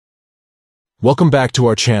Welcome back to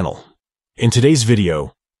our channel. In today's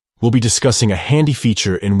video, we'll be discussing a handy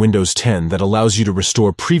feature in Windows 10 that allows you to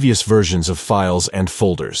restore previous versions of files and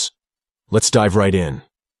folders. Let's dive right in.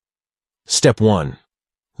 Step 1.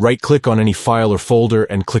 Right-click on any file or folder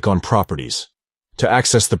and click on Properties. To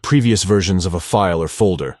access the previous versions of a file or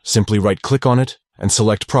folder, simply right-click on it and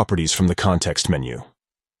select Properties from the context menu.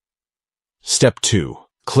 Step 2.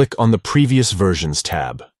 Click on the Previous Versions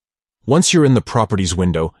tab. Once you're in the Properties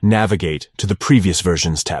window, navigate to the Previous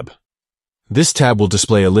Versions tab. This tab will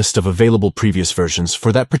display a list of available previous versions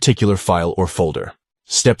for that particular file or folder.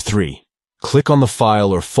 Step 3. Click on the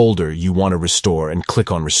file or folder you want to restore and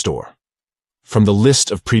click on Restore. From the list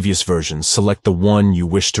of previous versions, select the one you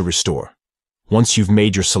wish to restore. Once you've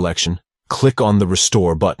made your selection, click on the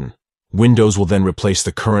Restore button. Windows will then replace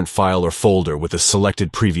the current file or folder with a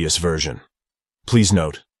selected previous version. Please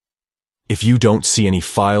note, if you don't see any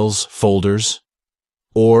files, folders,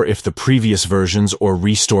 or if the previous versions or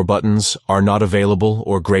restore buttons are not available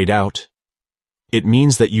or grayed out, it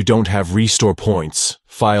means that you don't have restore points,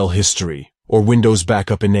 file history, or Windows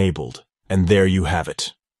backup enabled, and there you have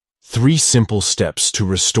it. 3 simple steps to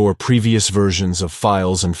restore previous versions of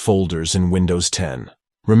files and folders in Windows 10.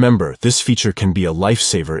 Remember, this feature can be a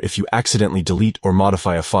lifesaver if you accidentally delete or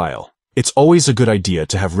modify a file. It's always a good idea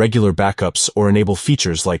to have regular backups or enable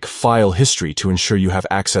features like file history to ensure you have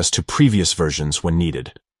access to previous versions when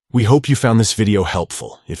needed. We hope you found this video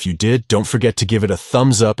helpful. If you did, don't forget to give it a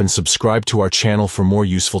thumbs up and subscribe to our channel for more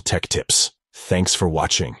useful tech tips. Thanks for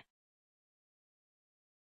watching.